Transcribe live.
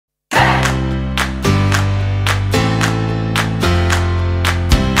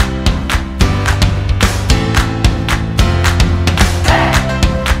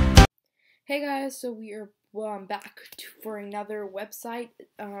Hey guys, so we are back for another website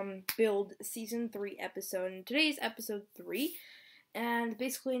build season 3 episode. And today's episode 3, and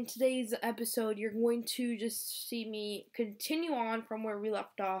basically in today's episode you're going to just see me continue on from where we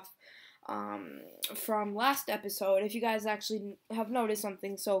left off from last episode. If you guys actually have noticed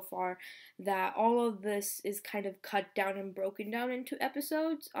something so far, that all of this is kind of cut down and broken down into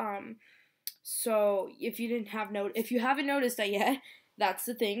episodes. So if you haven't noticed that yet, that's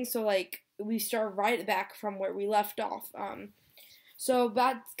the thing. So like we start right back from where we left off. So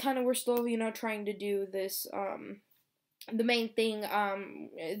that's kind of, we're still trying to do this. The main thing.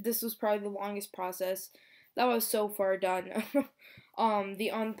 This was probably the longest process that was so far done.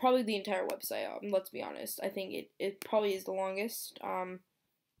 Probably the entire website. Let's be honest. I think it probably is the longest.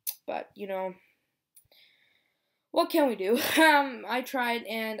 But what can we do? I tried,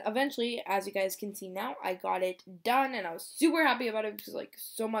 and eventually, as you guys can see now, I got it done, and I was super happy about it because, like,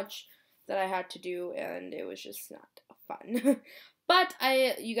 so much that I had to do, and it was just not fun. But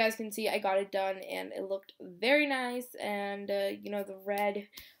you guys can see I got it done, and it looked very nice, and, the red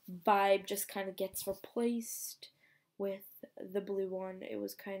vibe just kind of gets replaced with the blue one. It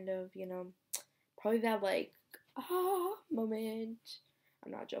was kind of, probably that, like, moment.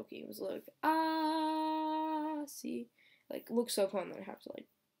 I'm not joking. It was like, see, like, looks so fun that I have to, like,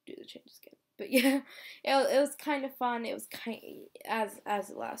 do the changes again. But yeah, it was kind of fun. It was as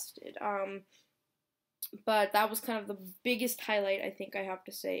it lasted. But that was kind of the biggest highlight, I think I have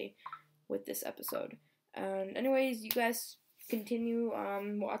to say, with this episode. And anyways, you guys continue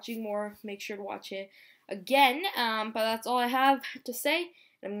watching more. Make sure to watch it again. But that's all I have to say.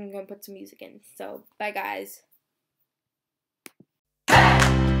 I'm gonna put some music in. So bye, guys.